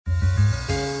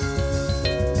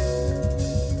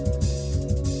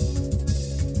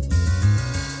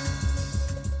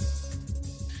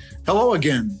Hello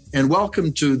again, and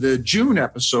welcome to the June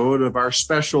episode of our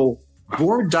special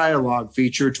Board Dialogue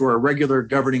feature to our regular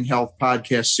Governing Health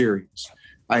podcast series.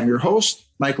 I'm your host,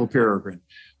 Michael Peregrine.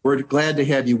 We're glad to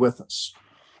have you with us.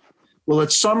 Well,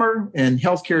 it's summer, and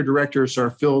healthcare directors are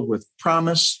filled with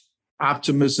promise,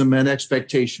 optimism, and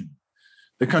expectation.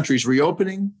 The country's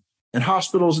reopening, and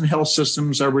hospitals and health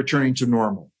systems are returning to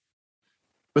normal.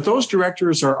 But those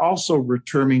directors are also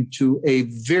returning to a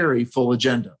very full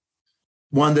agenda,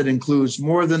 one that includes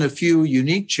more than a few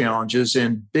unique challenges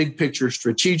and big picture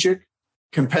strategic,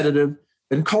 competitive,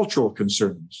 and cultural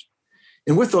concerns.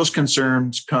 And with those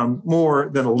concerns come more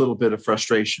than a little bit of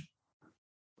frustration.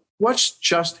 What's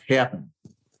just happened?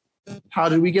 How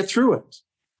did we get through it?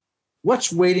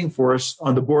 What's waiting for us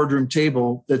on the boardroom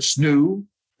table that's new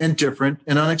and different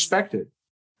and unexpected?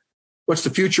 What's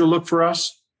the future look for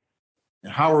us?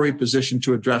 And how are we positioned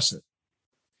to address it?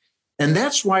 And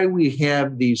that's why we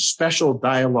have these special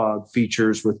dialogue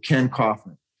features with Ken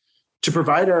Kaufman to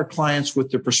provide our clients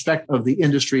with the perspective of the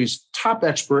industry's top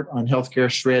expert on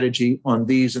healthcare strategy on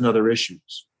these and other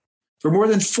issues. For more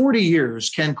than 40 years,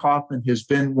 Ken Kaufman has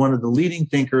been one of the leading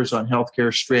thinkers on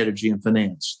healthcare strategy and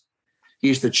finance.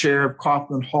 He's the chair of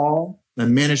Kaufman Hall, a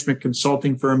management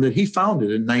consulting firm that he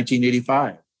founded in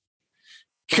 1985.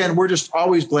 Ken, we're just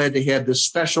always glad to have this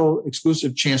special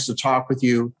exclusive chance to talk with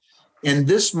you. And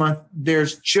this month,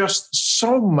 there's just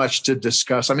so much to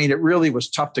discuss. I mean, it really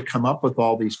was tough to come up with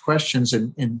all these questions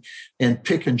and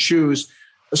pick and choose.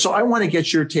 So I want to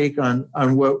get your take on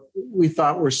what we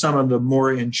thought were some of the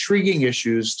more intriguing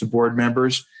issues to board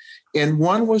members. And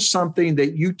one was something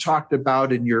that you talked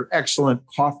about in your excellent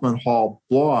Kaufman Hall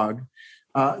blog.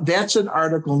 That's an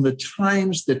article in the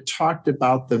Times that talked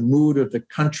about the mood of the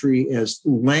country as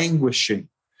languishing.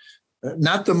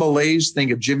 Not the malaise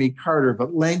thing of Jimmy Carter,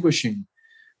 but languishing.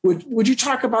 Would you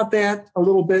talk about that a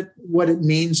little bit, what it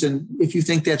means, and if you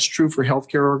think that's true for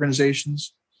healthcare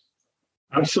organizations?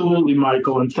 Absolutely,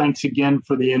 Michael, and thanks again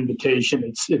for the invitation.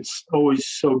 It's always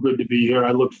so good to be here.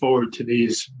 I look forward to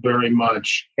these very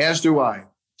much. As do I.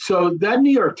 So that New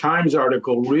York Times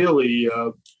article really,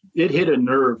 it hit a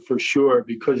nerve for sure,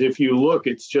 because if you look,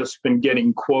 it's just been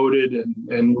getting quoted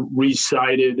and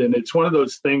recited, and it's one of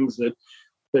those things that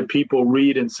people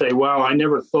read and say, wow, I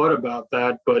never thought about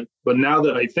that, but now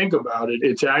that I think about it,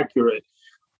 it's accurate.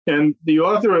 And the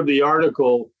author of the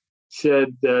article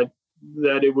said that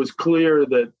it was clear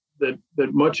that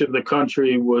much of the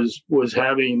country was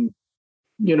having,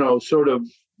 mental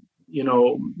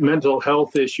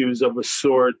health issues of a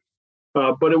sort,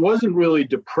 but it wasn't really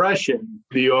depression.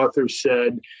 The author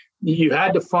said you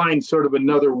had to find sort of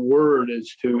another word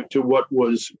as to what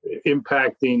was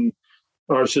impacting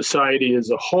our society as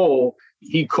a whole.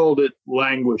 He called it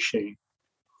languishing.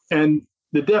 And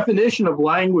the definition of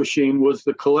languishing was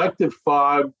the collective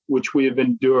fog which we have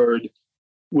endured,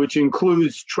 which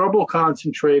includes trouble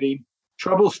concentrating,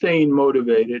 trouble staying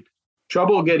motivated,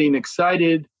 trouble getting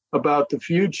excited about the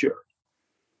future.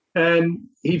 And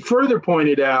he further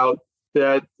pointed out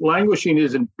that languishing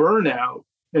isn't burnout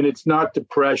and it's not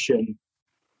depression.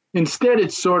 Instead,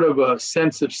 it's sort of a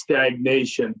sense of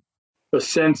stagnation, a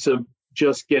sense of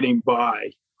just getting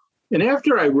by. And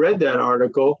after I read that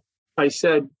article, I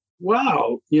said,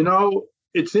 wow,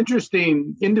 it's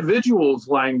interesting. Individuals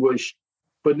languish,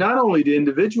 but not only do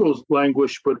individuals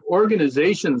languish, but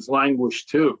organizations languish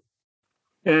too.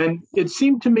 And it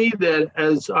seemed to me that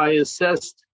as I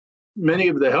assessed many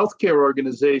of the healthcare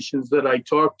organizations that I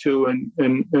talk to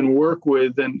and work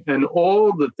with, and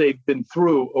all that they've been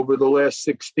through over the last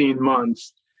 16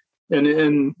 months,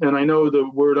 and I know the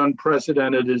word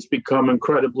unprecedented has become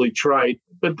incredibly trite,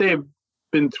 but they've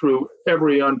been through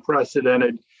every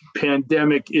unprecedented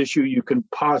pandemic issue you can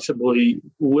possibly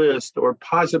list or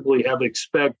possibly have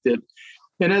expected.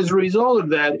 And as a result of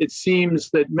that, it seems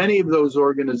that many of those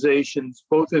organizations,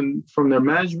 both from their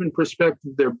management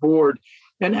perspective, their board,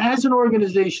 and as an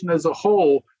organization as a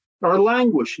whole, are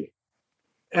languishing.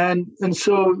 And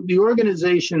so the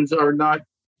organizations are not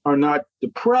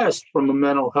depressed from a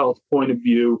mental health point of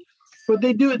view, but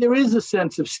there is a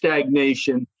sense of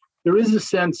stagnation. There is a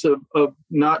sense of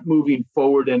not moving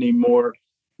forward anymore,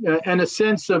 and a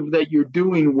sense of that you're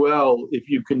doing well if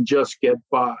you can just get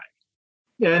by.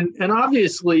 And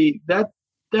obviously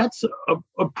that's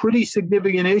a pretty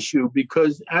significant issue,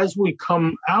 because as we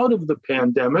come out of the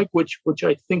pandemic, which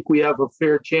I think we have a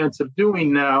fair chance of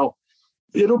doing now,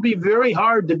 it'll be very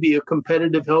hard to be a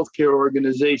competitive healthcare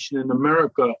organization in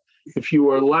America if you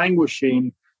are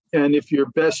languishing and if your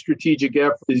best strategic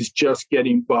effort is just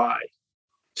getting by.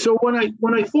 So when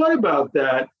I thought about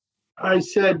that, I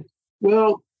said,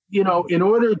 well, in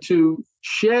order to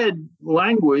shed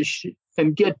languish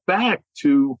and get back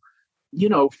to,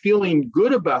 feeling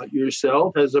good about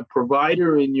yourself as a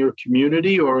provider in your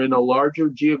community or in a larger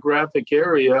geographic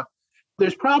area,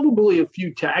 there's probably a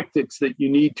few tactics that you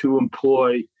need to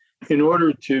employ in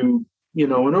order to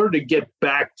get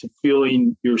back to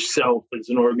feeling yourself as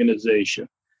an organization.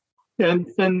 And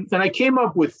I came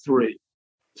up with three.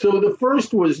 So the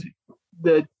first was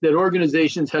that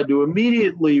organizations had to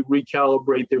immediately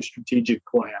recalibrate their strategic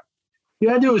plan. You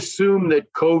had to assume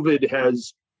that COVID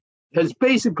has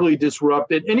basically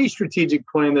disrupted any strategic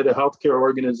plan that a healthcare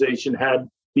organization had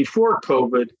before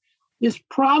COVID is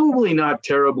probably not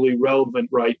terribly relevant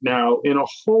right now in a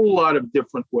whole lot of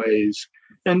different ways.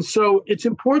 And so it's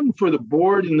important for the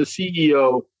board and the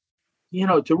CEO,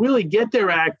 to really get their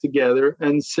act together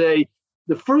and say,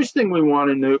 the first thing we want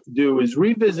to do is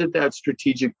revisit that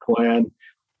strategic plan,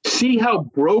 see how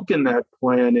broken that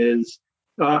plan is,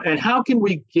 and how can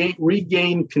we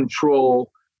regain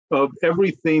control of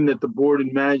everything that the board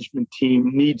and management team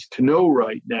needs to know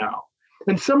right now.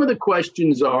 And some of the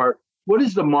questions are, what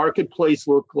does the marketplace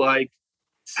look like?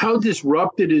 How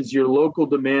disrupted is your local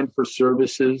demand for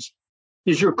services?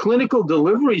 Is your clinical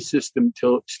delivery system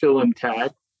still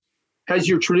intact? Has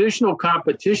your traditional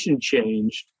competition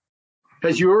changed?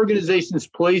 Has your organization's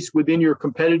place within your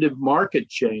competitive market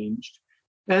changed?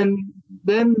 And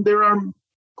then there are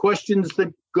questions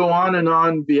that go on and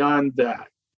on beyond that.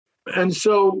 And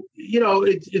so,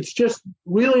 it's just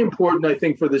really important, I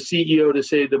think, for the CEO to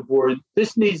say to the board,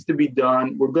 this needs to be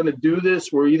done. We're going to do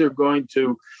this. We're either going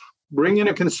to bring in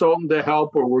a consultant to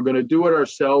help or we're going to do it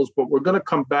ourselves, but we're going to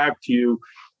come back to you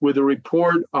with a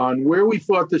report on where we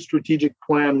thought the strategic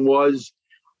plan was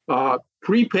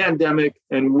pre-pandemic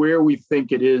and where we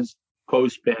think it is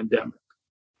post-pandemic.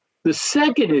 The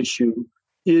second issue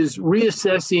is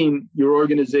reassessing your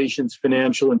organization's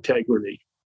financial integrity.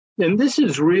 And this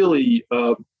is really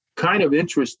kind of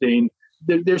interesting.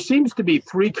 There seems to be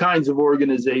three kinds of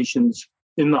organizations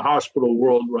in the hospital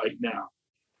world right now.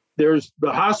 There's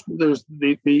the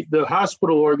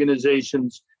hospital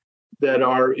organizations that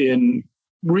are in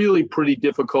really pretty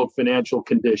difficult financial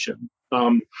condition.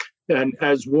 And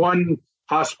as one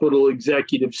hospital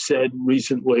executive said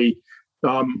recently,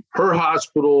 her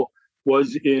hospital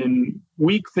was in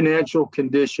weak financial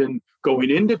condition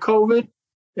going into COVID,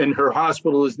 and her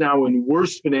hospital is now in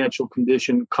worse financial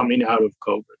condition coming out of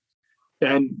COVID.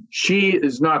 And she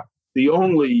is not the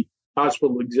only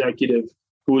hospital executive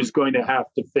who is going to have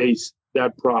to face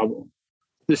that problem.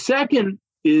 The second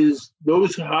is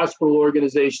those hospital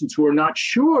organizations who are not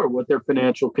sure what their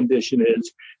financial condition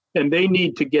is, and they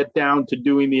need to get down to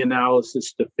doing the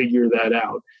analysis to figure that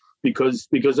out, because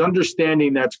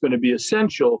understanding that's going to be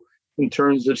essential in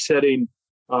terms of setting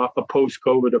a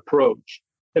post-COVID approach.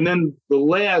 And then the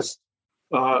last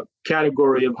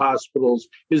category of hospitals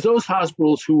is those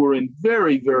hospitals who were in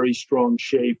very, very strong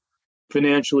shape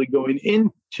financially going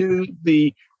into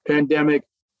the pandemic,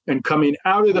 and coming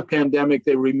out of the pandemic,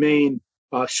 they remain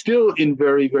still in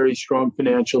very, very strong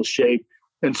financial shape.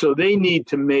 And so they need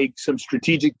to make some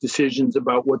strategic decisions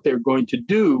about what they're going to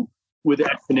do with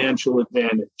that financial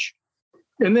advantage.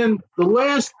 And then the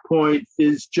last point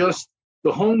is just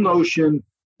the whole notion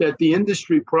that the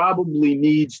industry probably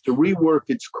needs to rework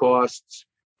its costs,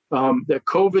 that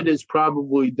COVID has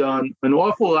probably done an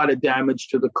awful lot of damage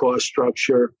to the cost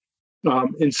structure.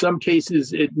 In some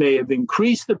cases, it may have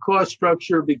increased the cost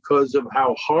structure because of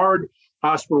how hard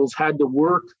hospitals had to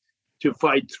work to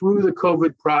fight through the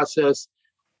COVID process.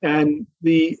 And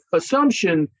the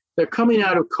assumption that coming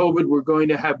out of COVID, we're going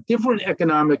to have different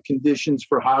economic conditions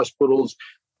for hospitals,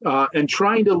 and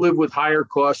trying to live with higher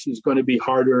costs is going to be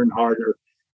harder and harder.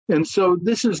 And so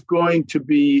this is going to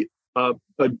be a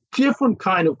different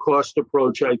kind of cost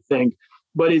approach, I think,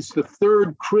 but it's the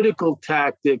third critical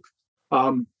tactic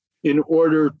in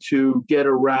order to get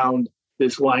around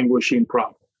this languishing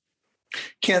problem.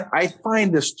 Ken, I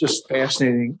find this just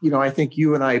fascinating. I think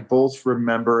you and I both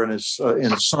remember, and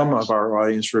some of our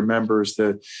audience remembers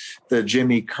the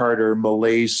Jimmy Carter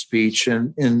malaise speech.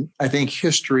 And I think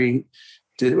history,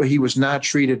 he was not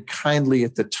treated kindly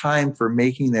at the time for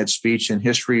making that speech, and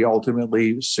history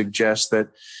ultimately suggests that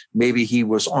maybe he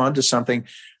was onto something.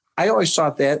 I always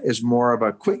thought that as more of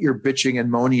a quit your bitching and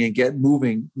moaning and get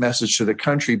moving message to the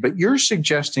country. But you're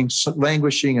suggesting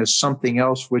languishing as something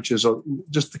else, which is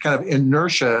just the kind of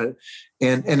inertia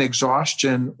and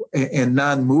exhaustion and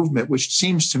non-movement, which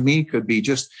seems to me could be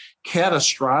just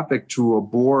catastrophic to a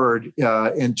board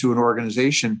and to an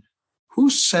organization.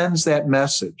 Who sends that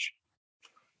message?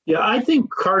 Yeah, I think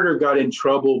Carter got in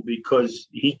trouble because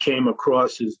he came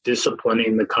across as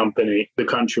disciplining the country.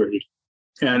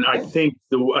 And I think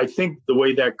the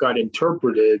way that got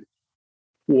interpreted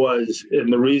was,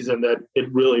 and the reason that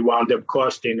it really wound up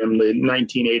costing him the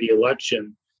 1980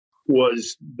 election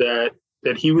was that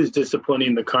he was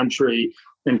disciplining the country,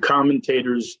 and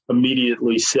commentators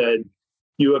immediately said,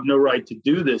 you have no right to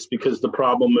do this because the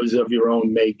problem is of your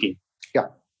own making. Yeah.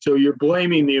 So you're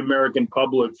blaming the American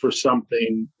public for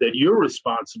something that you're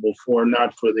responsible for,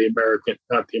 not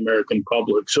the American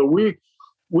public. So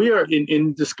we are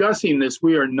in discussing this,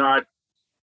 we are not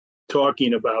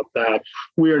talking about that.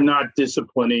 We are not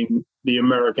disciplining the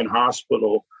American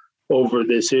hospital over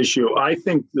this issue. I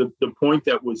think the point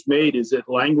that was made is that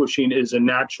languishing is a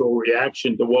natural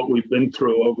reaction to what we've been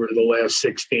through over the last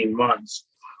 16 months.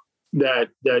 That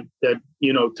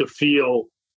to feel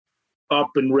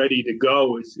up and ready to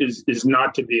go is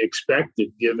not to be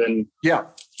expected given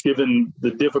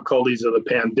the difficulties of the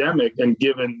pandemic, and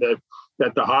given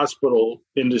that the hospital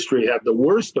industry had the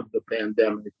worst of the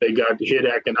pandemic. They got hit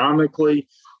economically.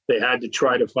 They had to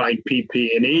try to find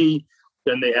PPE.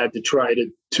 Then they had to try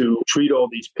to treat all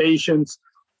these patients.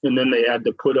 And then they had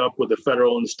to put up with the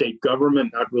federal and state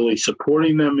government not really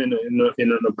supporting them in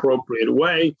an appropriate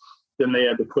way. Then they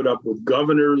had to put up with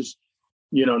governors,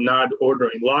 not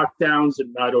ordering lockdowns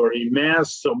and not ordering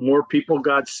masks. So more people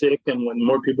got sick. And when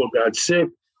more people got sick,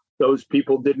 those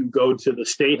people didn't go to the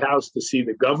state house to see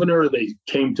the governor. They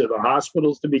came to the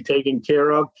hospitals to be taken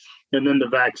care of. And then the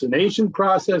vaccination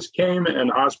process came, and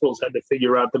hospitals had to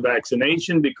figure out the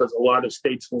vaccination because a lot of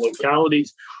states and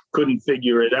localities couldn't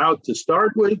figure it out to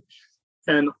start with.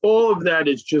 And all of that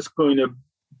is just going to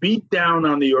beat down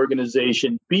on the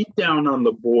organization, beat down on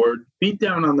the board, beat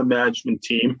down on the management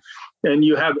team, and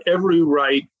you have every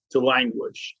right to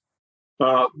languish.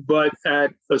 But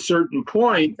at a certain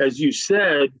point, as you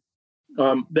said,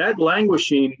 that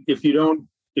languishing, if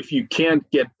you can't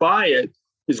get by it,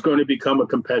 is going to become a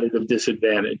competitive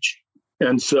disadvantage.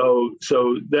 And so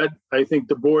that, I think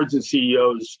the boards and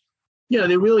CEOs,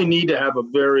 they really need to have a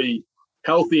very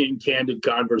healthy and candid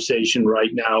conversation right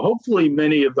now. Hopefully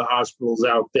many of the hospitals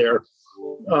out there,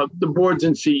 the boards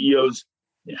and CEOs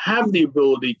have the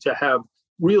ability to have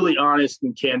really honest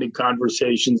and candid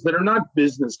conversations that are not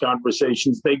business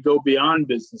conversations. They go beyond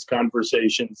business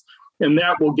conversations. And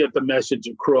that will get the message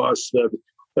across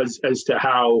as to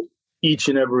how each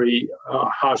and every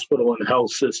hospital and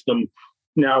health system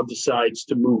now decides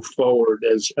to move forward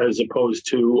as opposed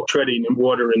to treading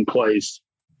water in place.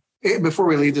 Before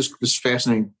we leave this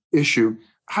fascinating issue,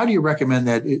 how do you recommend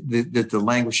that the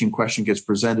languishing question gets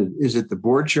presented? Is it the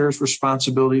board chair's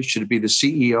responsibility? Should it be the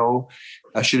CEO?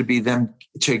 Should it be them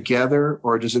together,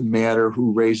 or does it matter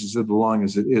who raises it as long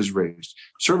as it is raised?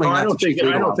 Certainly not. I don't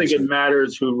think it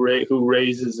matters who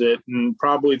raises it, and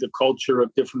probably the culture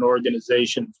of different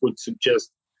organizations would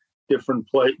suggest different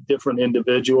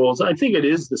individuals. I think it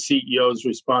is the CEO's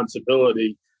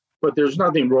responsibility, but there's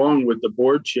nothing wrong with the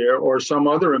board chair or some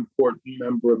other important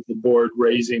member of the board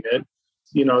raising it.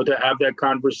 To have that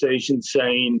conversation,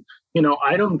 saying,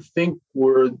 I don't think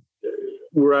we're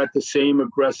at the same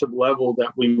aggressive level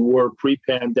that we were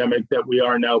pre-pandemic that we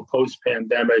are now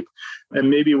post-pandemic. And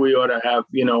maybe we ought to have,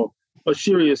 a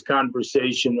serious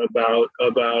conversation about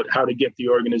how to get the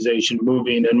organization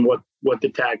moving and what the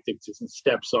tactics and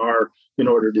steps are in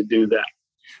order to do that.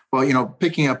 Well,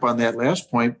 picking up on that last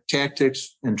point,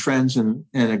 tactics and trends and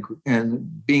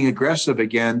being aggressive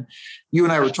again. You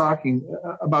and I were talking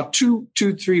about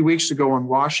 3 weeks ago in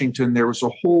Washington. There was a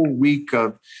whole week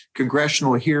of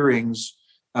congressional hearings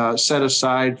set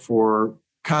aside for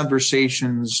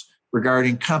conversations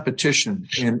regarding competition.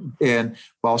 And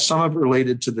while some of it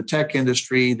related to the tech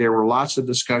industry, there were lots of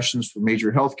discussions for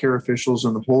major healthcare officials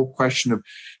on the whole question of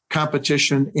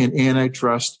competition and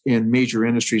antitrust in major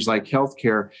industries like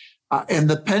healthcare. And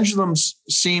the pendulums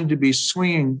seem to be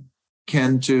swinging,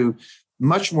 Ken, to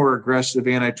much more aggressive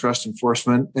antitrust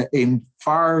enforcement, a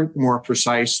far more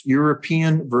precise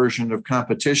European version of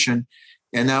competition.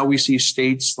 And now we see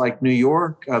states like New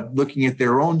York looking at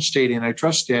their own state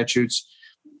antitrust statutes.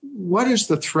 What is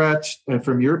the threat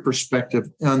from your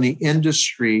perspective on the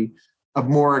industry of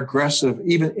more aggressive,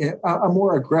 even a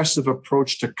more aggressive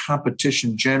approach to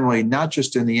competition generally, not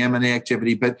just in the M&A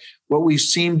activity, but what we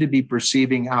seem to be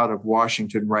perceiving out of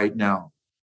Washington right now?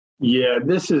 Yeah,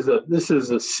 this is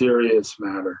a serious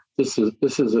matter. This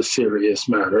is a serious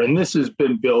matter, and this has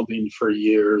been building for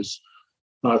years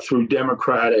through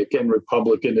Democratic and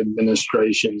Republican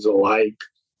administrations alike.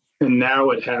 And now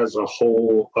it has a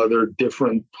whole other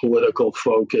different political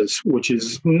focus, which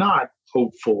is not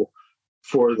hopeful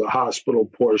for the hospital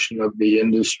portion of the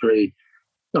industry.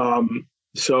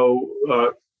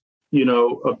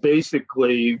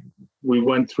 Basically, we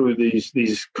went through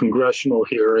these congressional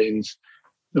hearings,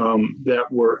 that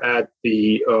were at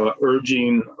the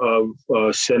urging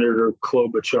of Senator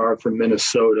Klobuchar from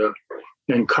Minnesota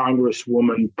and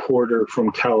Congresswoman Porter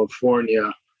from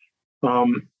California.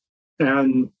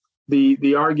 And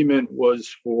the argument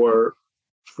was for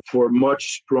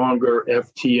much stronger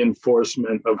FT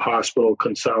enforcement of hospital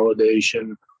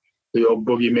consolidation. The old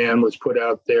boogeyman was put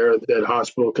out there that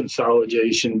hospital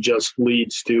consolidation just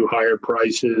leads to higher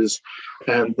prices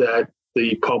and that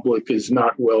the public is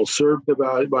not well served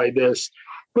by this.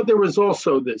 But there was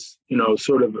also this,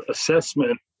 sort of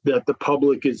assessment that the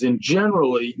public is in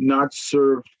generally not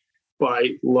served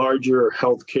by larger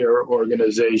healthcare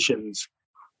organizations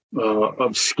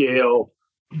of scale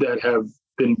that have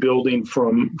been building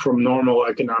from normal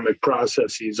economic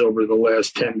processes over the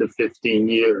last 10 to 15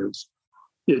 years.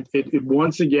 It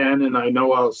once again, and I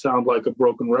know I'll sound like a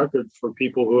broken record for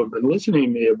people who have been listening to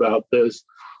me about this,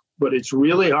 but it's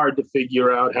really hard to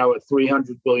figure out how a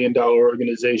 $300 billion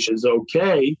organization is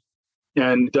okay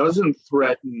and doesn't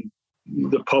threaten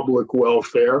the public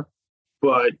welfare,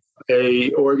 but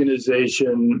a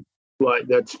organization like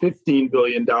that's $15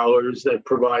 billion that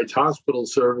provides hospital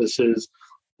services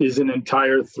is an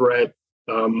entire threat,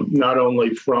 not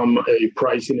only from a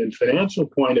pricing and financial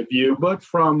point of view, but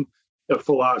from a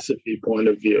philosophy point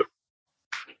of view.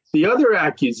 The other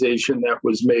accusation that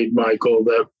was made, Michael,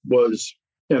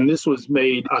 and this was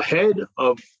made ahead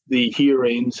of the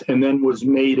hearings and then was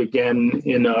made again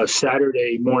in a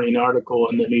Saturday morning article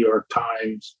in the New York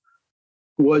Times,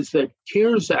 was that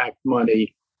CARES Act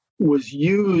money was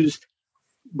used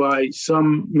by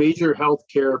some major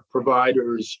healthcare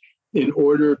providers in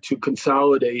order to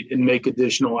consolidate and make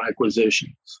additional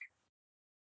acquisitions.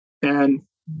 And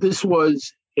this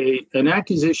was an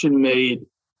accusation made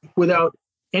without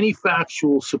any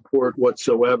factual support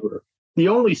whatsoever. The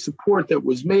only support that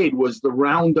was made was the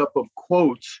roundup of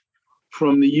quotes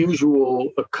from the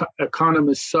usual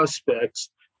economist suspects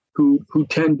who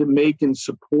tend to make and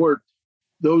support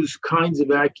those kinds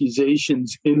of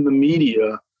accusations in the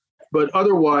media. But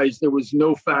otherwise, there was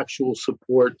no factual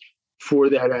support for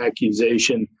that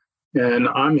accusation. And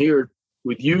I'm here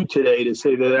with you today to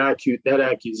say that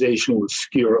accusation was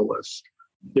scurrilous.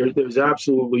 There's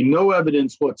absolutely no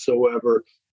evidence whatsoever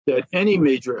that any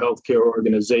major healthcare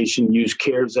organization used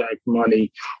CARES Act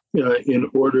money in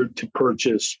order to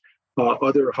purchase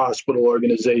other hospital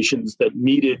organizations that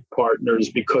needed partners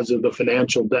because of the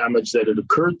financial damage that had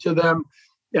occurred to them.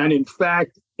 And in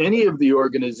fact, any of the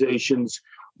organizations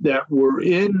that were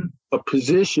in a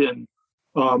position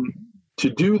to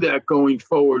do that going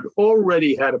forward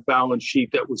already had a balance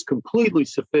sheet that was completely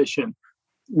sufficient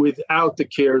without the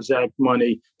CARES Act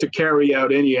money to carry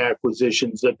out any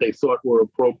acquisitions that they thought were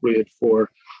appropriate for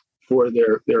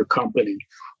their company.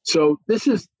 So this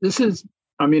is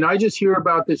I mean, I just hear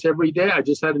about this every day. I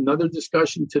just had another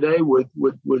discussion today with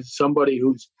somebody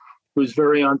who's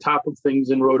very on top of things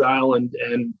in Rhode Island,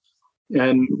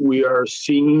 and we are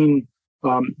seeing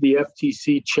the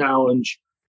FTC challenge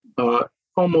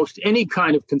almost any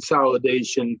kind of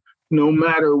consolidation, no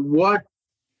matter what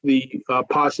the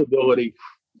possibility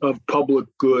of public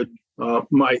good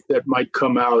might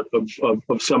come out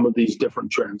of some of these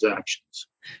different transactions.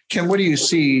 Ken, what do you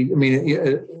see? I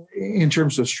mean, in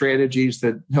terms of strategies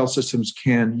that health systems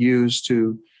can use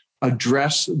to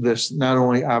address this, not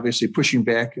only obviously pushing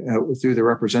back through the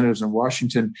representatives in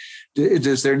Washington,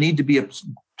 does there need to be a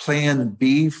plan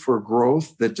B for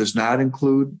growth that does not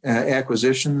include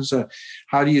acquisitions?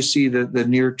 How do you see the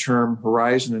near-term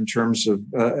horizon in terms of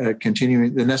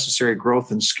continuing the necessary growth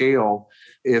and scale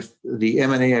if the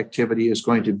M&A activity is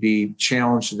going to be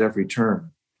challenged at every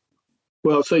turn?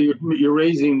 Well, so you're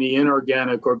raising the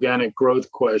organic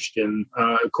growth question,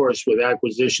 of course, with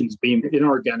acquisitions being the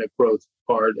inorganic growth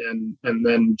part, and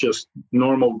then just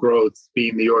normal growth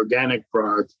being the organic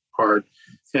part.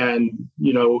 And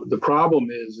the problem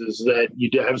is that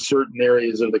you have certain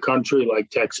areas of the country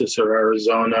like Texas or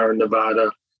Arizona or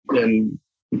Nevada and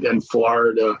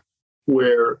Florida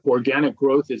where organic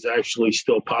growth is actually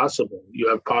still possible. You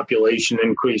have population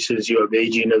increases, you have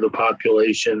aging of the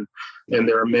population, and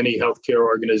there are many healthcare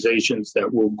organizations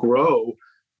that will grow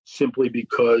simply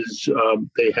because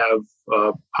they have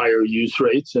higher use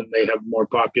rates and they have more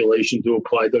population to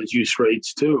apply those use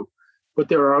rates to. But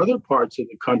there are other parts of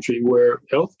the country where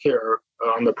healthcare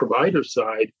on the provider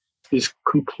side is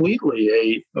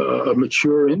completely a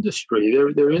mature industry.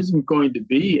 There isn't going to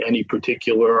be any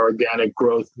particular organic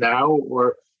growth now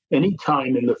or any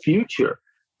time in the future.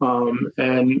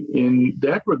 And in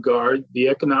that regard, the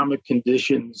economic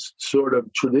conditions sort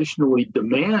of traditionally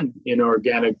demand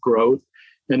inorganic growth.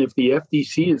 And if the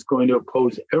FTC is going to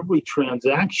oppose every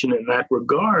transaction in that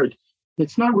regard,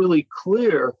 it's not really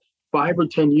clear 5 or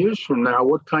 10 years from now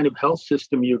what kind of health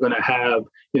system you're going to have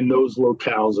in those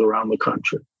locales around the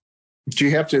country. Do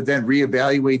you have to then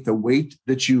reevaluate the weight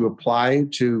that you apply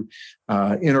to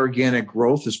inorganic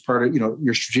growth as part of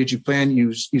your strategic plan?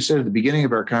 You said at the beginning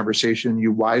of our conversation,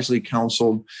 you wisely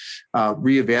counseled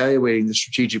reevaluating the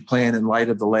strategic plan in light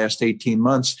of the last 18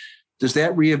 months. Does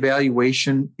that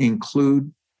reevaluation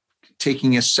include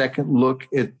taking a second look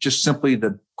at just simply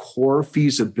the core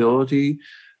feasibility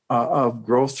of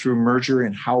growth through merger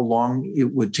and how long it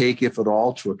would take, if at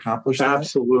all, to accomplish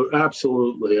that?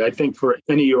 Absolutely. I think for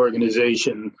any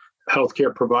organization,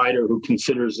 healthcare provider who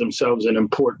considers themselves an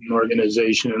important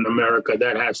organization in America,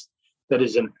 that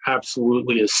is an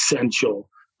absolutely essential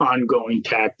ongoing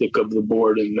tactic of the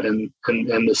board and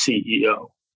the CEO,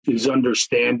 is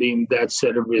understanding that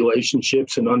set of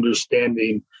relationships and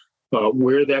understanding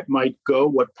where that might go,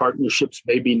 what partnerships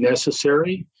may be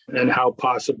necessary, and how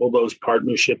possible those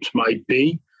partnerships might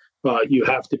be. You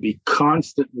have to be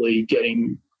constantly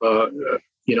getting,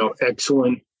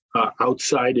 excellent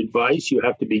outside advice. You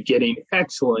have to be getting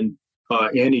excellent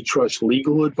antitrust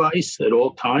legal advice at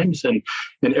all times. And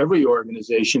every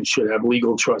organization should have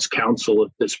legal trust counsel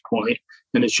at this point.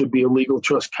 And it should be a legal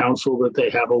trust counsel that they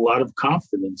have a lot of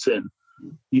confidence in.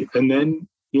 And then,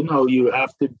 you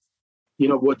have to,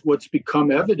 what's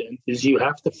become evident is you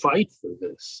have to fight for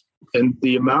this. And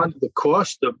the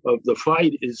cost of the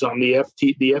fight is on the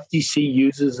FTC. The FTC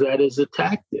uses that as a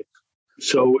tactic.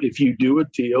 So if you do a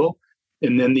deal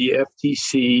and then the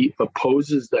FTC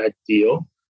opposes that deal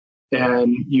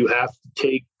and you have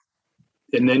to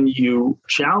and then you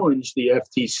challenge the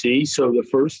FTC. So the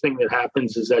first thing that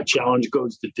happens is that challenge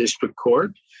goes to district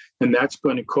court, and that's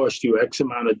going to cost you X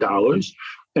amount of dollars.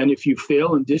 And if you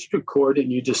fail in district court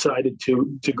and you decided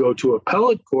to go to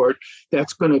appellate court,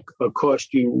 that's going to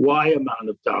cost you Y amount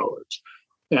of dollars.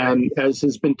 And as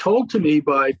has been told to me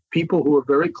by people who are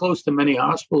very close to many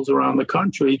hospitals around the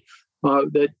country,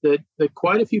 that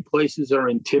quite a few places are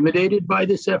intimidated by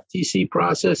this FTC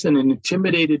process and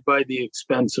intimidated by the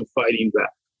expense of fighting back.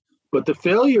 But the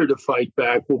failure to fight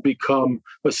back will become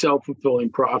a self-fulfilling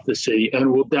prophecy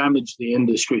and will damage the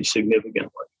industry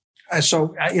significantly.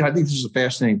 So, I think this is a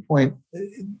fascinating point.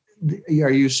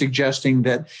 Are you suggesting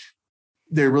that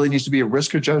there really needs to be a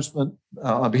risk adjustment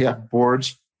on behalf of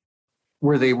boards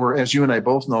where they were, as you and I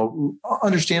both know,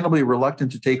 understandably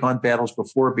reluctant to take on battles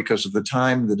before because of the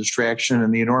time, the distraction,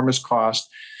 and the enormous cost,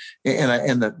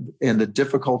 and the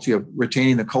difficulty of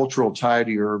retaining the cultural tie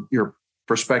to your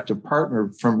prospective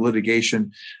partner from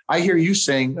litigation? I hear you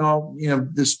saying,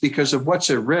 this because of what's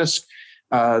at risk.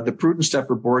 The prudent step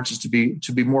for boards is to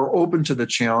be more open to the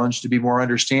challenge, to be more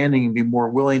understanding, and be more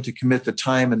willing to commit the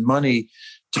time and money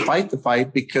to fight the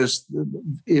fight, because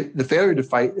the failure to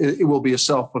fight, it will be a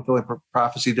self-fulfilling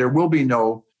prophecy. There will be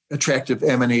no attractive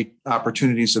M&A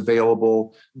opportunities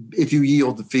available if you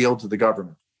yield the field to the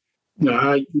government.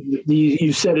 No,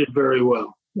 you said it very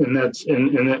well, and that's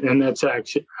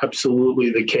actually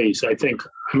absolutely the case.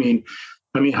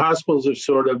 I mean, hospitals are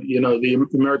sort of, the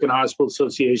American Hospital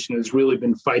Association has really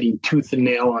been fighting tooth and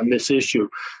nail on this issue,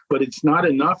 but it's not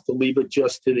enough to leave it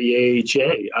just to the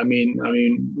AHA. I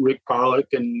mean, Rick Pollack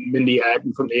and Mindy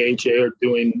Hatton from the AHA are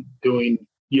doing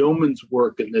yeoman's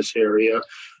work in this area,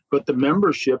 but the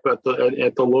membership at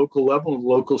the local level and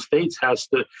local states has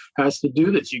to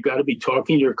do this. You got to be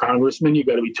talking to your congressmen. You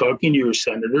got to be talking to your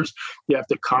senators. You have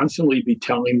to constantly be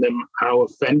telling them how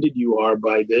offended you are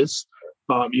by this.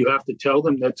 You have to tell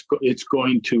them that it's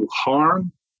going to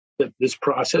harm, that this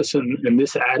process and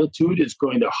this attitude is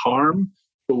going to harm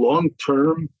the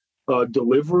long-term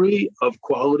delivery of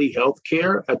quality health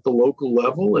care at the local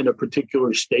level in a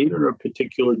particular state or a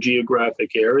particular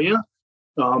geographic area.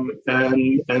 And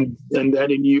that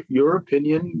in your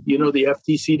opinion, the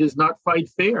FTC does not fight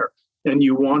fair. And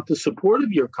you want the support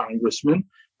of your congressman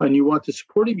and you want the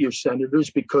support of your senators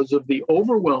because of the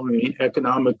overwhelming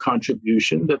economic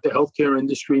contribution that the healthcare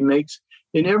industry makes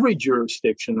in every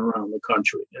jurisdiction around the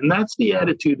country. And that's the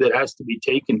attitude that has to be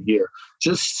taken here.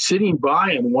 Just sitting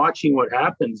by and watching what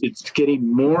happens, it's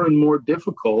getting more and more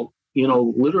difficult,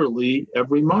 literally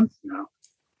every month now.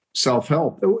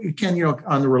 Self-help. Ken,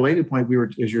 on the related point, you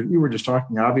were just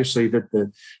talking, obviously,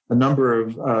 that a number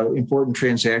of important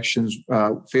transactions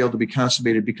failed to be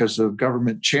consummated because of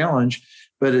government challenge.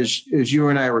 But as you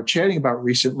and I were chatting about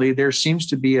recently, there seems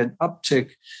to be an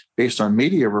uptick based on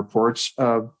media reports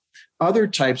of other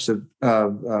types of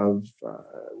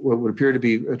what would appear to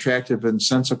be attractive and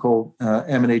sensible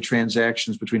M&A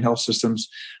transactions between health systems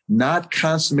not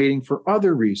consummating for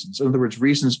other reasons. In other words,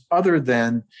 reasons other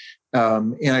than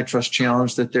antitrust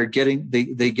challenge that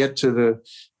they get to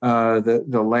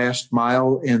the last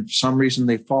mile and for some reason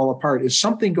they fall apart. Is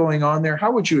something going on there?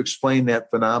 How would you explain that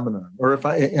phenomenon? Or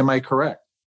am I correct?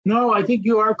 No, I think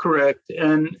you are correct,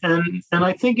 and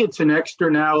I think it's an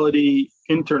externality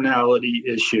internality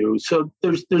issue. So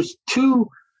there's two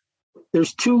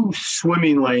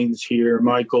swimming lanes here,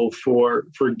 Michael, for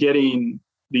getting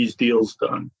these deals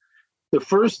done. The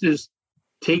first is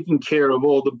taking care of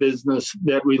all the business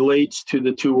that relates to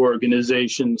the two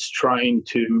organizations trying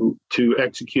to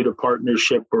execute a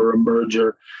partnership or a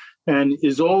merger, and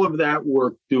is all of that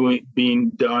work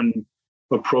being done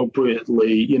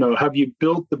appropriately? Have you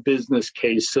built the business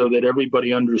case so that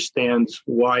everybody understands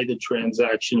why the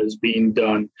transaction is being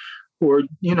done? Or,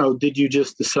 did you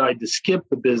just decide to skip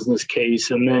the business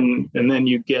case and then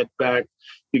you get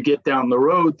down the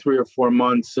road 3 or 4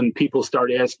 months and people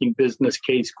start asking business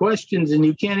case questions and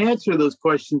you can't answer those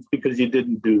questions because you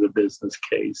didn't do the business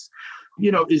case?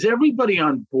 Is everybody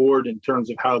on board in terms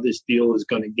of how this deal is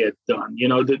going to get done?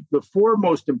 The four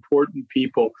most important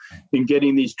people in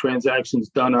getting these transactions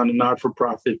done on a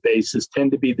not-for-profit basis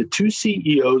tend to be the two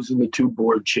CEOs and the two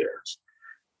board chairs.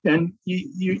 And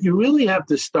you really have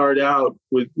to start out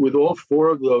with all four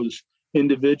of those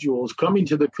individuals coming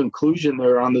to the conclusion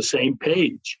they're on the same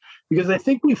page. Because I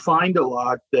think we find a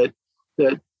lot that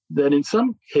in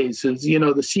some cases,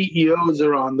 the CEOs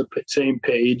are on the same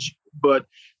page, but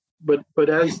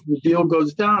as the deal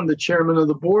goes down, the chairman of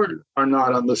the board are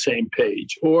not on the same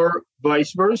page, or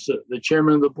vice versa. The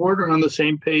chairman of the board are on the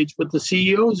same page, but the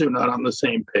CEOs are not on the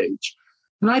same page.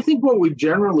 And I think what we've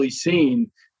generally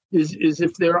seen is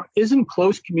if there isn't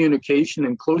close communication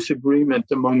and close agreement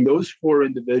among those four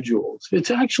individuals,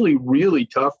 it's actually really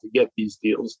tough to get these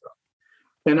deals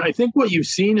done. And I think what you've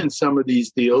seen in some of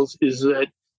these deals is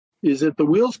that the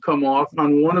wheels come off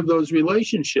on one of those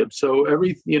relationships. So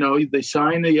they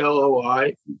sign the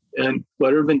LOI and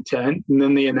letter of intent, and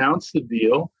then they announce the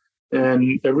deal,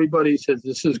 and everybody says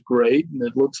this is great, and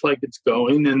it looks like it's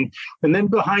going. And then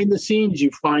behind the scenes, you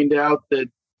find out that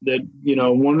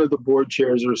one of the board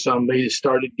chairs or somebody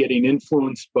started getting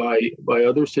influenced by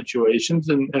other situations,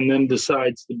 and then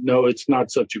decides that no, it's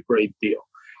not such a great deal.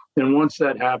 And once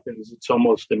that happens, it's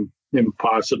almost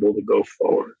impossible to go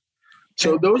forward.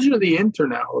 So those are the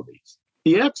internalities.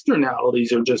 The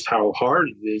externalities are just how hard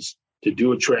it is to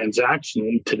do a transaction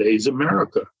in today's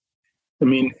America. I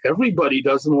mean, everybody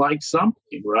doesn't like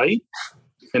something, right?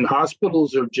 And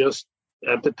hospitals are just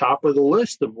at the top of the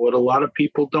list of what a lot of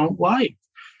people don't like.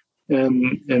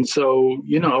 And so,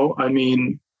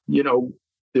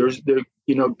 there's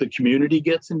the community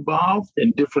gets involved,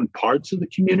 and different parts of the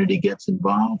community gets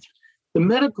involved. The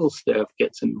medical staff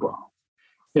gets involved.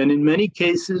 And in many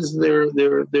cases,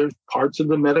 there's parts of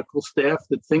the medical staff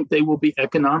that think they will be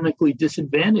economically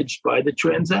disadvantaged by the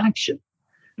transaction.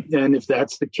 And if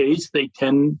that's the case, they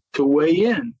tend to weigh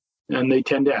in, and they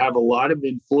tend to have a lot of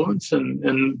influence,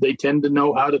 and they tend to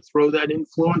know how to throw that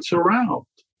influence around.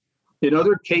 In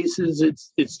other cases,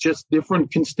 it's just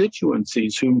different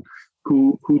constituencies who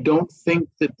don't think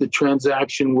that the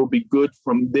transaction will be good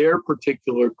from their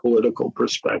particular political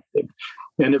perspective.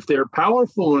 And if they're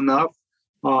powerful enough,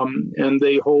 and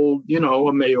they hold,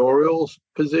 a mayoral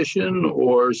position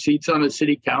or seats on a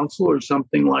city council or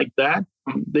something like that,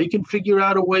 they can figure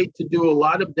out a way to do a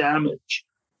lot of damage.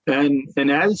 And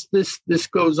as this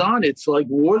goes on, it's like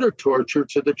water torture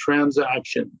to the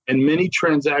transaction. And many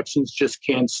transactions just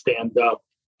can't stand up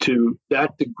to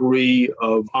that degree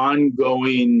of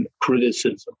ongoing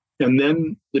criticism. And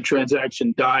then the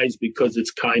transaction dies because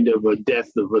it's kind of a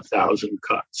death of 1,000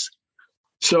 cuts.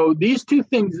 So these two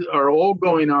things are all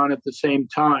going on at the same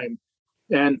time.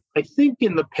 And I think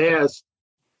in the past,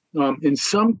 in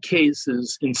some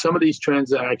cases, in some of these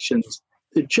transactions,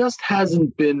 there just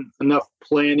hasn't been enough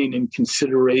planning and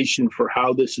consideration for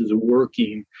how this is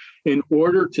working in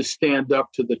order to stand up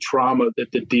to the trauma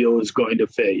that the deal is going to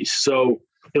face. So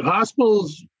if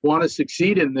hospitals want to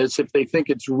succeed in this, if they think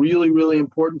it's really, really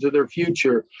important to their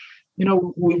future,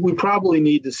 we probably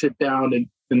need to sit down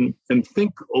and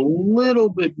think a little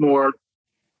bit more,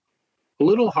 a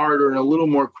little harder and a little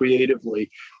more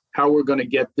creatively how we're going to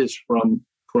get this from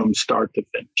start to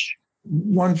finish.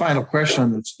 One final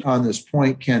question on this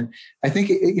point, Ken. I think,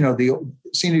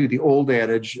 seemed to be the old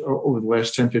adage over the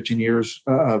last 10, 15 years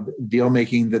of deal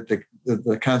making that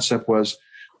the concept was,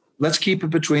 let's keep it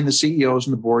between the CEOs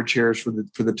and the board chairs for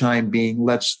the time being.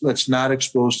 Let's not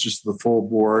expose just the full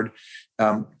board.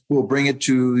 We'll bring it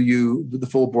to you, the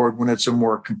full board, when it's a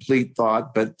more complete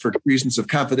thought. But for reasons of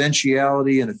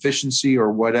confidentiality and efficiency or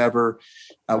whatever,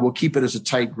 we'll keep it as a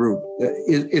tight group.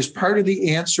 Is part of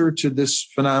the answer to this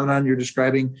phenomenon you're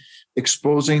describing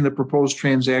exposing the proposed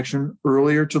transaction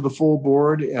earlier to the full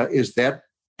board? Is that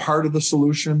part of the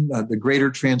solution, the greater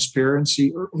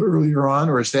transparency earlier on,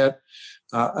 or is that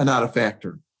not a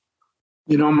factor?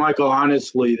 Michael,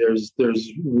 honestly,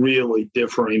 there's really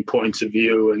differing points of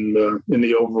view in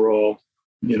the overall,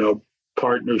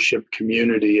 partnership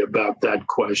community about that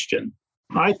question.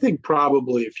 I think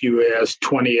probably if you ask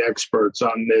 20 experts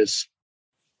on this,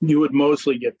 you would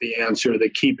mostly get the answer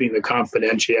that keeping the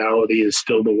confidentiality is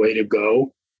still the way to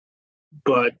go.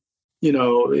 But,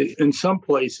 in some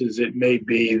places it may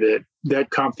be that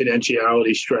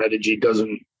confidentiality strategy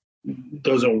doesn't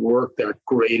work that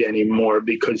great anymore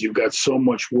because you've got so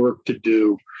much work to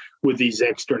do with these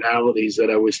externalities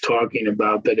that I was talking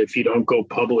about, that if you don't go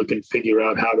public and figure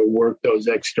out how to work those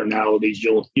externalities,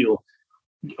 you'll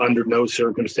under no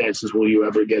circumstances will you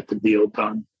ever get the deal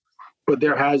done. But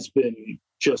there has been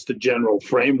just a general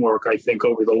framework, I think,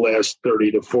 over the last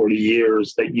 30 to 40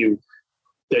 years that you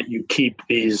keep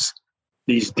these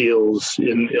deals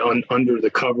under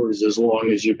the covers as long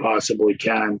as you possibly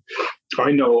can.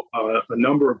 I know a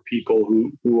number of people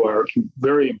who are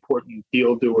very important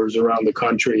deal doers around the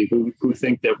country who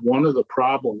think that one of the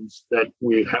problems that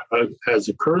has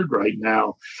occurred right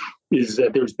now is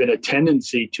that there's been a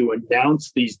tendency to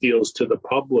announce these deals to the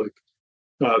public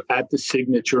at the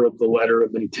signature of the letter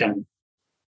of intent.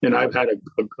 And I've had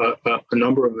a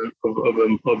number of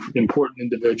important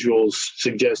individuals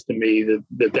suggest to me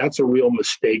that that's a real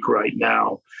mistake right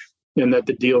now, and that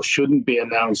the deal shouldn't be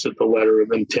announced at the letter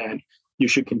of intent. You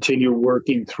should continue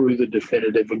working through the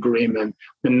definitive agreement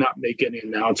and not make any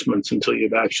announcements until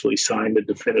you've actually signed the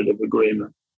definitive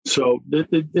agreement. So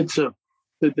the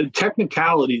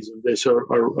technicalities of this are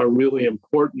really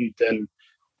important, and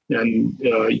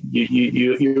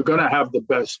you're going to have the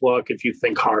best luck if you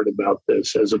think hard about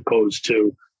this, as opposed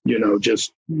to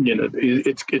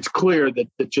it's clear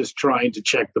that just trying to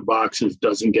check the boxes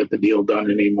doesn't get the deal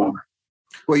done anymore.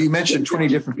 Well, you mentioned 20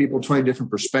 different people, 20 different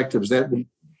perspectives. That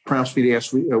prompts me to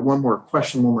ask one more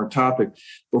question, one more topic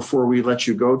before we let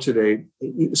you go today.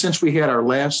 Since we had our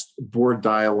last board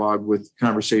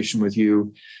conversation with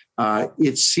you,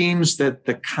 it seems that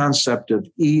the concept of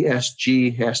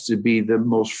ESG has to be the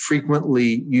most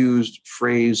frequently used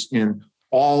phrase in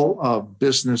all of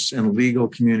business and legal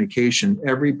communication.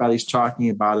 Everybody's talking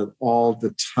about it all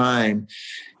the time,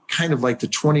 kind of like the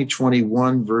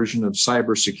 2021 version of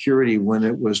cybersecurity when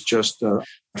it was just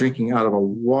drinking out of a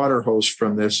water hose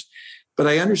from this. But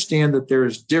I understand that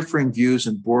there's differing views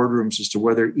in boardrooms as to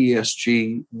whether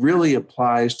ESG really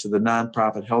applies to the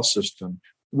nonprofit health system.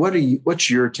 What's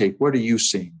your take? What are you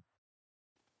seeing?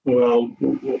 Well,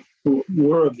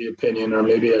 we're of the opinion, or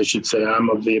maybe I should say I'm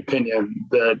of the opinion,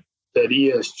 that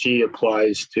ESG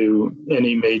applies to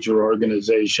any major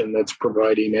organization that's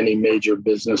providing any major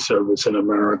business service in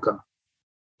America.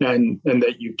 And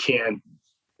that you can't,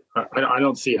 I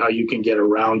don't see how you can get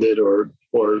around it or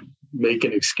make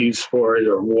an excuse for it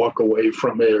or walk away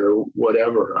from it or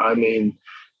whatever. I mean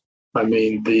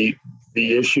the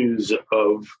issues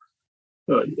of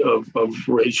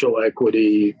racial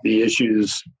equity, the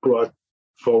issues brought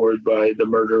forward by the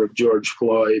murder of George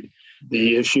Floyd,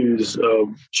 the issues of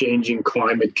changing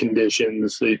climate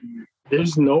conditions.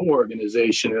 There's no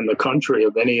organization in the country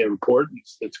of any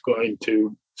importance that's going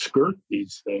to skirt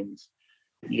these things.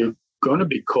 You're going to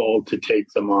be called to take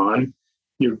them on.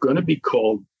 You're going to be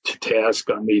called to task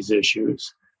on these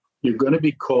issues. You're going to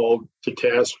be called to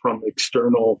task from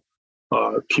external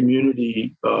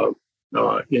community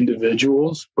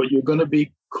individuals, but you're going to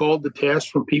be called to task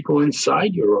from people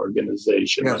inside your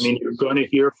organization. Yes. I mean, you're going to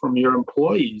hear from your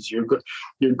employees. You're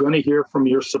going to hear from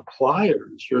your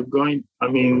suppliers.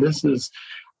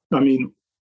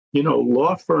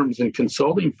 Law firms and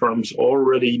consulting firms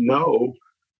already know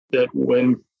that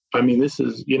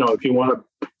if you want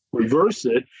to reverse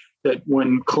it, that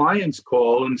when clients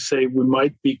call and say, we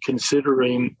might be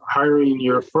considering hiring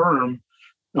your firm,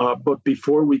 but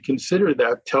before we consider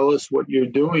that, tell us what you're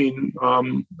doing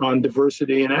on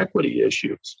diversity and equity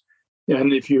issues.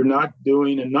 And if you're not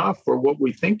doing enough for what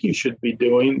we think you should be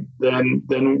doing,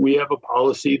 then we have a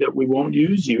policy that we won't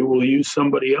use you. We'll use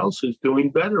somebody else who's doing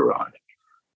better on it.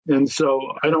 And so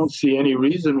I don't see any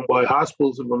reason why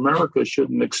Hospitals of America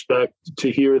shouldn't expect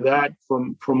to hear that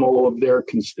from all of their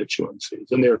constituencies.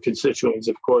 And their constituents,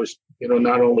 of course,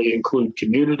 not only include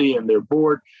community and their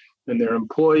board and their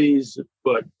employees,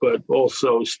 but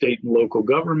also state and local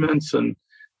governments and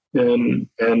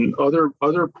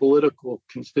other political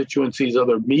constituencies,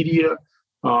 other media.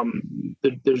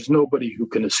 There's nobody who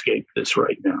can escape this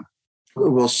right now.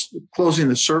 Well, closing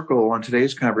the circle on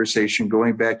today's conversation,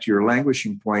 going back to your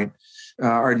languishing point,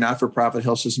 are not-for-profit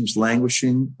health systems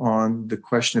languishing on the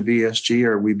question of ESG?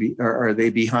 Are they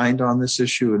behind on this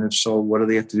issue? And if so, what do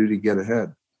they have to do to get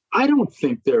ahead? I don't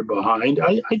think they're behind.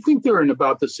 I think they're in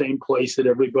about the same place that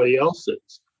everybody else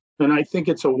is. And I think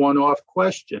it's a one-off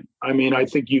question. I mean, I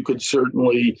think you could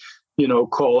certainly,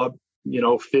 call up,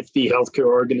 50 healthcare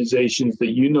organizations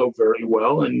that you know very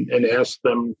well and ask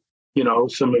them,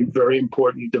 some very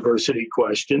important diversity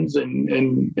questions. And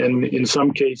in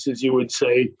some cases, you would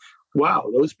say, wow,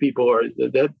 those people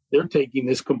they're taking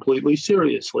this completely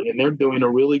seriously and they're doing a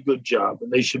really good job and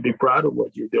they should be proud of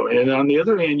what you're doing. And on the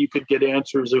other hand, you could get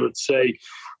answers that would say,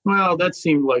 well, that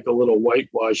seemed like a little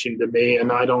whitewashing to me.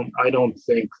 And I don't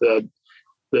think that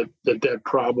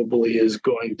probably is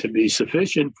going to be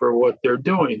sufficient for what they're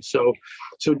doing. So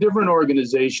different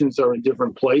organizations are in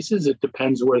different places. It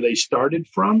depends where they started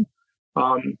from.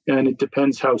 And it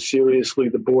depends how seriously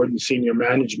the board and senior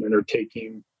management are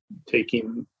taking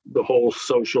the whole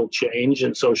social change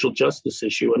and social justice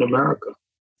issue in America.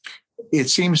 It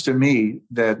seems to me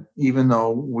that even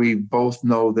though we both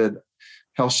know that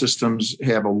health systems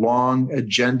have a long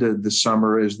agenda this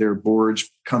summer as their boards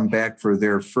come back for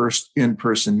their first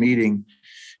in-person meeting,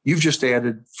 you've just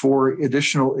added 4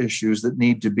 additional issues that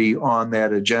need to be on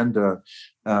that agenda.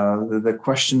 The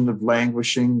question of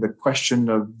languishing, the question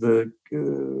of the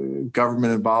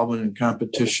government involvement in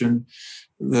competition,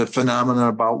 the phenomena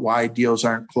about why deals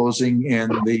aren't closing,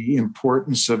 and the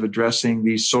importance of addressing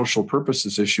these social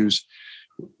purposes issues.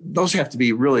 Those have to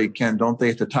be really, Ken, don't they,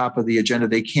 at the top of the agenda?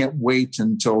 They can't wait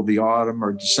until the autumn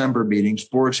or December meetings.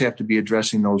 Boards have to be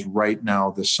addressing those right now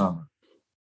this summer.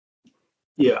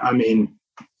 Yeah, I mean,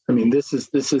 this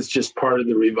is just part of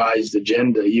the revised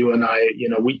agenda. You and I,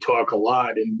 we talk a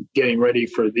lot in getting ready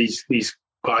for these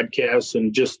podcasts,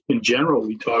 and just in general,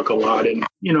 we talk a lot. And,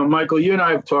 Michael, you and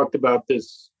I have talked about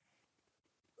this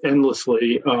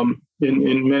endlessly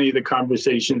in many of the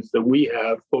conversations that we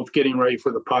have, both getting ready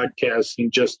for the podcast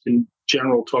and just in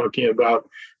general talking about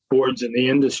boards in the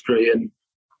industry. And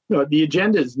the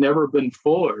agenda has never been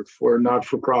fuller for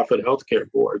not-for-profit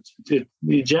healthcare boards. The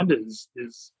agenda is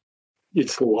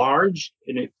it's large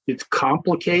and it's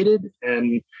complicated,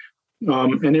 and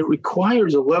it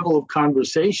requires a level of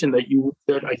conversation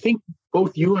that I think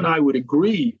both you and I would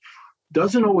agree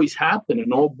doesn't always happen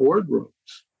in all boardrooms.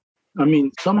 I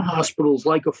mean, some hospitals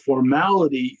like a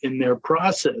formality in their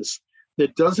process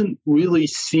that doesn't really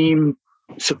seem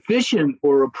sufficient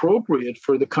or appropriate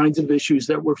for the kinds of issues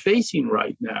that we're facing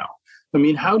right now. I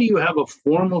mean, how do you have a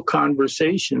formal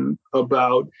conversation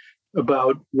about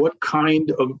what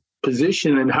kind of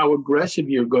position and how aggressive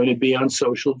you're going to be on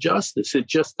social justice? It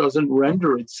just doesn't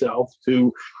render itself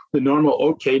to the normal,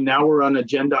 okay, now we're on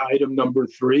agenda item number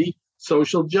 3,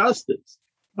 social justice.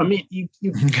 I mean, you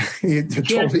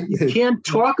can't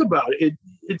talk about it.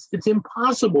 It's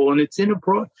impossible, and it's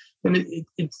inappropriate,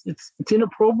 it's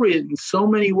inappropriate in so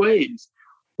many ways.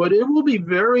 But it will be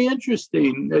very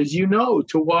interesting, as you know,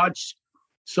 to watch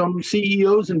some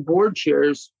CEOs and board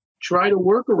chairs try to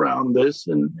work around this,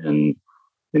 and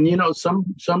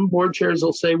some board chairs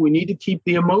will say we need to keep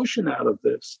the emotion out of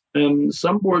this, and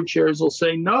some board chairs will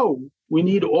say no, we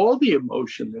need all the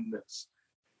emotion in this.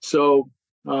 So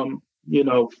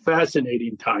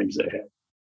fascinating times ahead.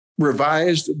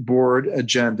 Revised board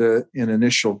agenda in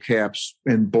initial caps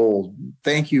in bold.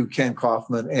 Thank you, Ken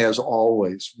Kaufman, as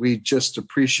always. We just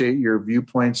appreciate your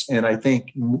viewpoints, and I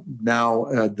think now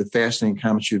the fascinating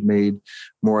comments you've made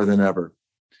more than ever.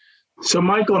 So,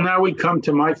 Michael, now we come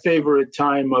to my favorite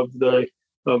time of the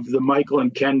Michael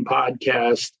and Ken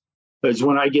podcast, is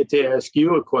when I get to ask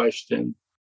you a question.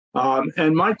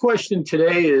 And my question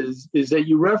today is that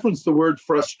you referenced the word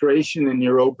frustration in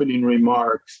your opening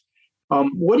remarks.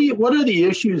 What are the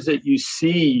issues that you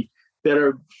see that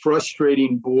are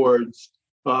frustrating boards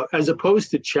as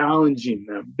opposed to challenging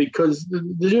them? Because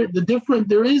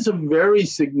there is a very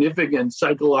significant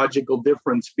psychological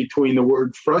difference between the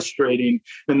word frustrating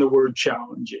and the word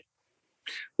challenging.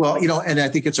 Well, and I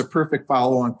think it's a perfect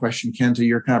follow-on question, Ken, to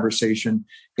your conversation.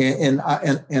 And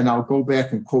I'll go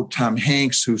back and quote Tom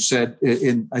Hanks, who said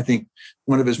in, I think,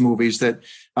 one of his movies that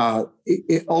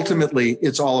ultimately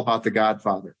it's all about the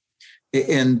Godfather.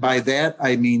 And by that,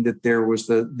 I mean that there was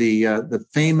the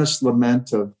famous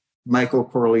lament of Michael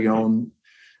Corleone,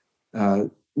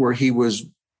 where he was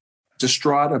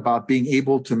distraught about being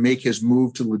able to make his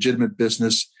move to legitimate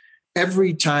business.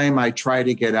 Every time I try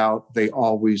to get out, they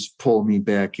always pull me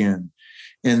back in.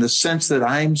 And the sense that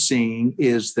I'm seeing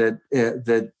is that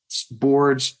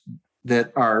boards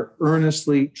that are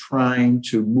earnestly trying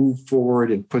to move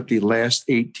forward and put the last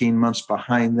 18 months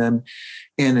behind them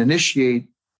and initiate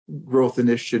growth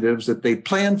initiatives that they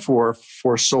planned for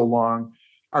so long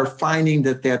are finding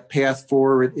that path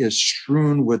forward is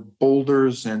strewn with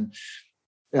boulders and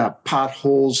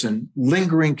potholes and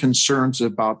lingering concerns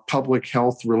about public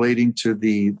health relating to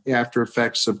the after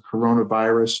effects of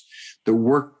coronavirus, the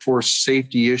workforce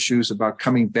safety issues about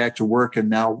coming back to work and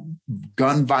now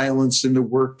gun violence in the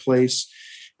workplace,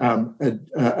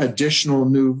 additional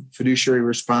new fiduciary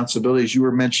responsibilities. You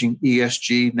were mentioning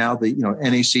ESG. Now the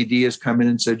NACD has come in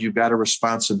and said you've got a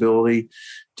responsibility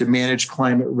to manage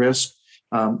climate risk.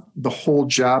 The whole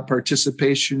job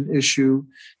participation issue,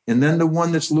 and then the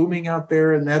one that's looming out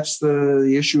there, and that's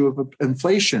the issue of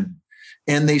inflation.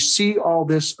 And they see all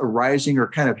this arising or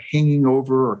kind of hanging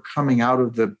over or coming out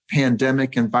of the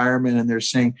pandemic environment, and they're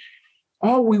saying,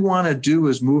 all we want to do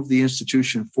is move the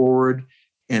institution forward.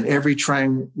 And every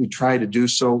time we try to do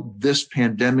so, this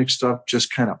pandemic stuff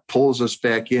just kind of pulls us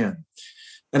back in.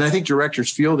 And I think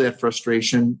directors feel that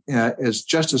frustration as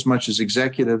just as much as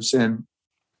executives. And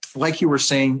like you were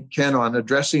saying, Ken, on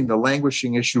addressing the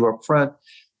languishing issue up front,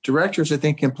 directors, I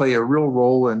think, can play a real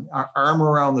role in arm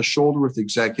around the shoulder with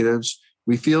executives.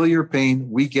 We feel your pain.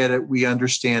 We get it. We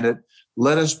understand it.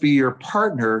 Let us be your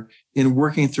partner in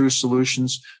working through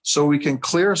solutions so we can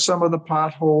clear some of the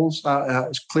potholes,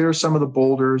 clear some of the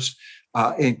boulders,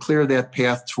 and clear that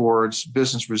path towards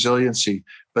business resiliency.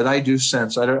 But I do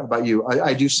sense, I don't know about you,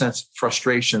 I do sense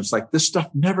frustrations like this stuff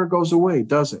never goes away,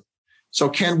 does it? So,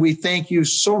 Ken, we thank you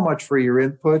so much for your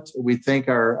input. We thank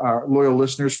our loyal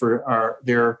listeners for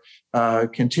their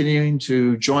continuing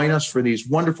to join us for these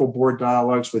wonderful board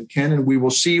dialogues with Ken, and we will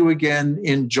see you again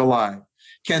in July.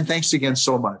 Ken, thanks again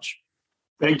so much.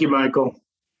 Thank you, Michael.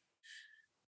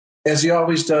 As he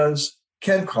always does,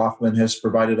 Ken Kaufman has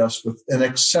provided us with an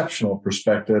exceptional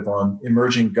perspective on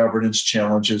emerging governance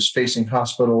challenges facing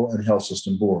hospital and health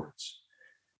system boards.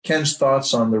 Ken's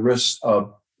thoughts on the risks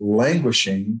of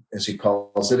languishing, as he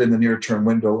calls it, in the near-term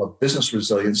window of business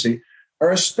resiliency are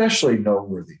especially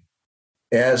noteworthy,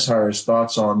 as are his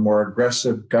thoughts on more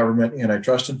aggressive government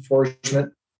antitrust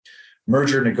enforcement,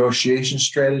 merger negotiation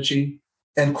strategy,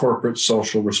 and corporate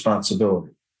social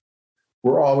responsibility.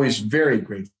 We're always very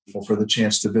grateful for the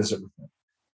chance to visit with him.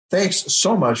 Thanks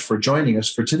so much for joining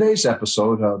us for today's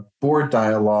episode of Board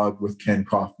Dialogue with Ken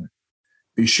Kaufman.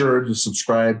 Be sure to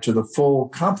subscribe to the full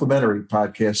complimentary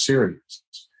podcast series.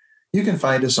 You can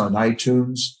find us on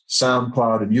iTunes,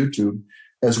 SoundCloud, and YouTube,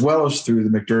 as well as through the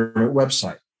McDermott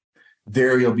website.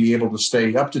 There you'll be able to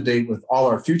stay up to date with all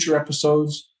our future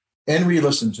episodes and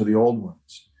re-listen to the old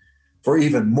ones. For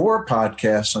even more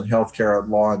podcasts on healthcare,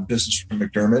 law, and business from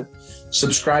McDermott,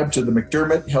 subscribe to the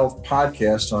McDermott Health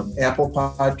Podcast on Apple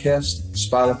Podcasts,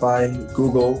 Spotify,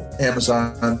 Google,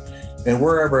 Amazon, and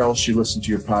wherever else you listen to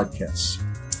your podcasts.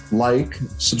 Like,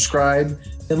 subscribe,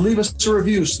 and leave us a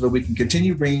review so that we can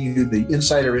continue bringing you the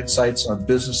insider insights on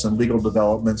business and legal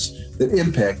developments that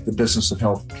impact the business of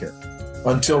healthcare.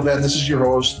 Until then, this is your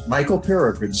host, Michael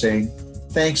Peregrine, saying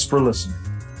thanks for listening.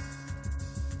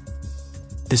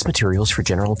 This material is for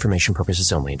general information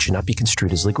purposes only and should not be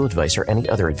construed as legal advice or any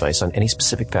other advice on any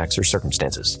specific facts or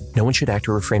circumstances. No one should act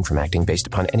or refrain from acting based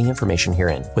upon any information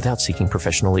herein without seeking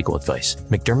professional legal advice.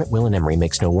 McDermott, Will & Emery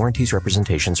makes no warranties,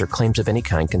 representations, or claims of any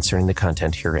kind concerning the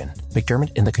content herein.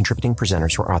 McDermott and the contributing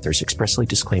presenters or authors expressly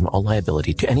disclaim all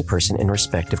liability to any person in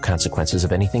respect of consequences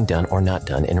of anything done or not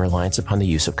done in reliance upon the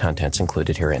use of contents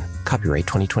included herein. Copyright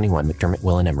 2021 McDermott,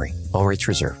 Will & Emery. All rights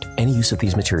reserved. Any use of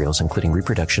these materials, including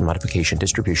reproduction, modification,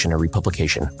 distribution, or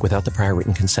republication, without the prior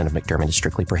written consent of McDermott is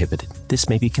strictly prohibited. This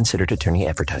may be considered attorney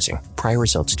advertising. Prior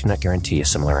results do not guarantee a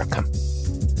similar outcome.